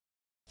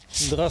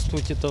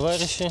Здравствуйте,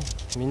 товарищи!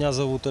 Меня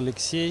зовут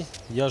Алексей,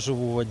 я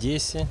живу в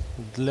Одессе.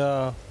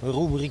 Для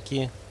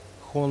рубрики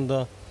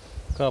Honda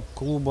Каб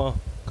клуба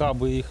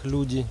 «Кабы и их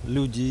люди,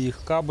 люди и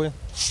их кабы».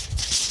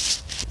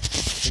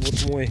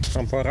 Вот мой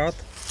аппарат.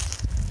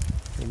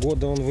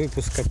 Года он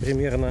выпуска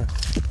примерно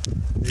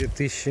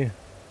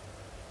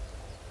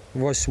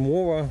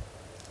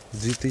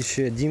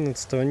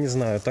 2008-2011, не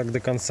знаю, так до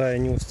конца и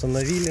не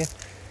установили.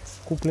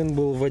 Куплен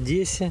был в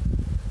Одессе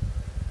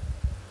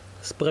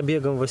с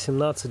пробегом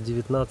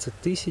 18-19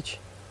 тысяч.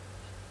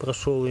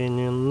 Прошел я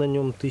на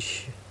нем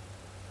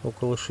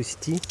около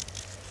 6.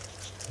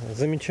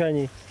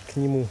 Замечаний к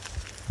нему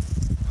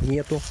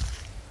нету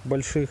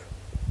больших.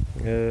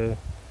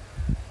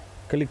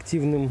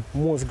 Коллективным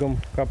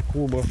мозгом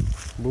Каб-клуба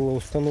было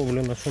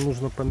установлено, что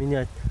нужно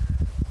поменять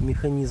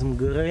механизм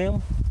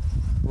ГРМ.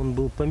 Он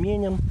был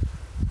поменен.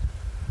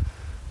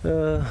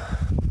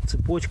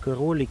 Цепочка,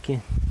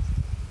 ролики.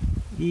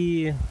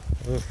 И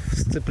в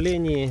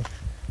сцеплении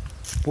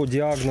по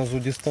диагнозу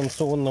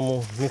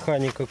дистанционному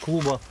механика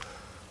клуба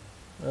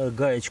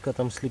гаечка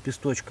там с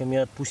лепесточками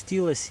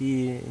отпустилась,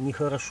 и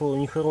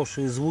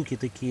нехорошие звуки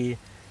такие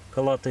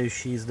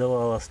колатающие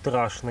издавала,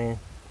 страшные.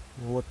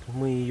 Вот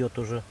мы ее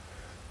тоже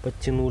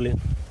подтянули.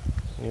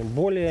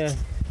 Более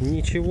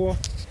ничего,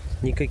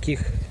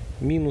 никаких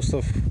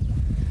минусов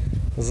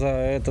за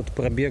этот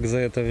пробег, за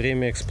это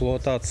время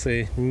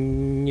эксплуатации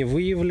не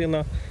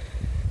выявлено.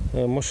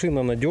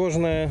 Машина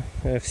надежная,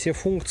 все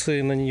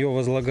функции на нее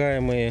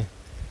возлагаемые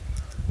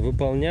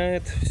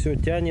выполняет, все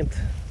тянет.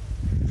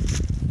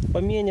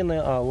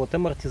 Поменены, вот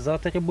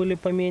амортизаторы были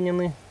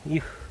поменены,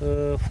 их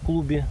в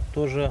клубе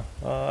тоже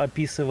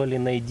описывали,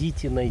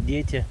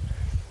 найдите.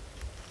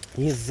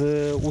 Из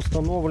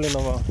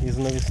установленного, из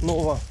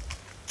навесного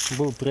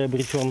был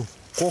приобретен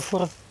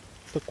кофр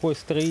такой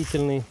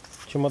строительный,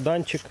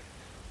 чемоданчик,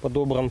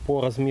 подобран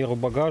по размеру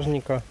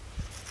багажника.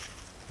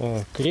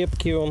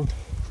 Крепкий он,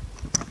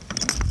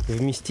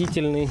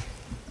 вместительный.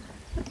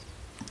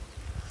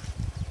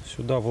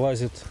 Сюда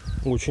влазит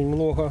очень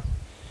много.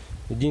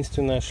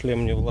 Единственное,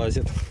 шлем не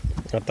влазит,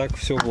 а так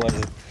все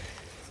влазит.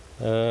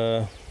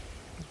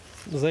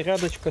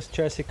 Зарядочка с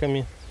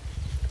часиками.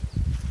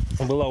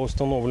 Была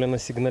установлена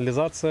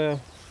сигнализация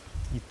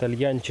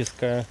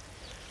итальянческая,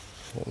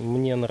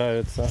 мне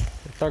нравится.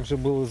 Также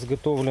был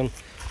изготовлена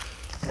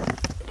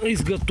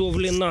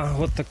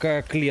вот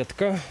такая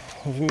клетка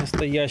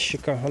вместо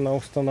ящика. Она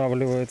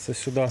устанавливается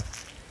сюда,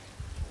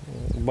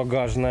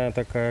 багажная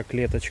такая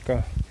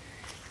клеточка.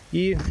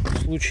 И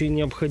в случае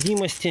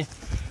необходимости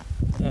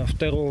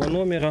второго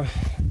номера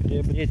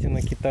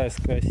приобретено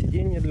китайское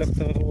сиденье для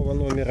второго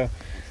номера.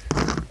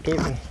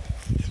 Тоже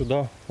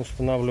сюда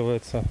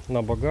устанавливается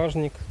на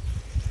багажник.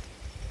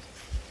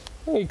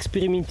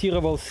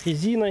 Экспериментировал с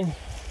резиной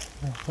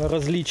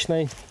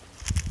различной.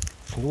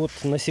 Вот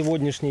на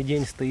сегодняшний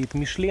день стоит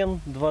Мишлен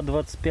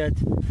 2.25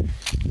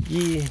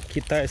 и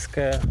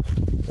китайская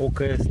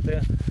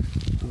ОКСТ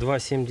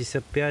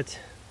 2.75.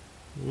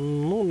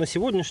 Ну, на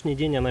сегодняшний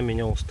день она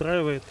меня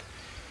устраивает.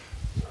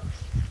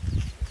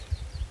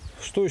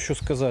 Что еще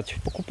сказать?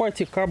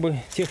 Покупайте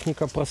кабы,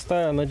 техника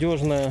простая,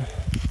 надежная.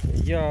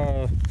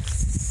 Я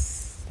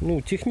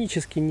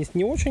технически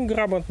не очень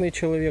грамотный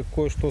человек,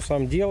 кое-что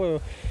сам делаю.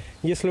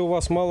 Если у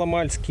вас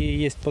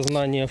маломальские есть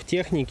познания в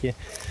технике,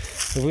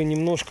 вы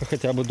немножко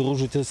хотя бы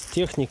дружите с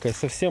техникой,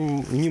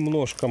 совсем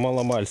немножко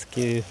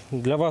маломальские,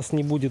 для вас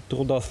не будет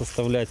труда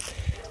составлять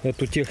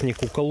эту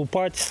технику,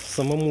 колупать,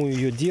 самому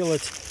ее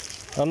делать.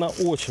 Она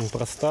очень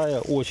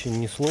простая, очень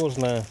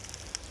несложная.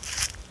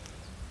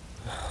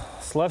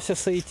 Славься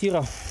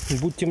Саитира,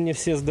 будьте мне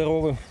все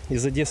здоровы,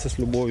 из Одессы с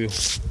любовью.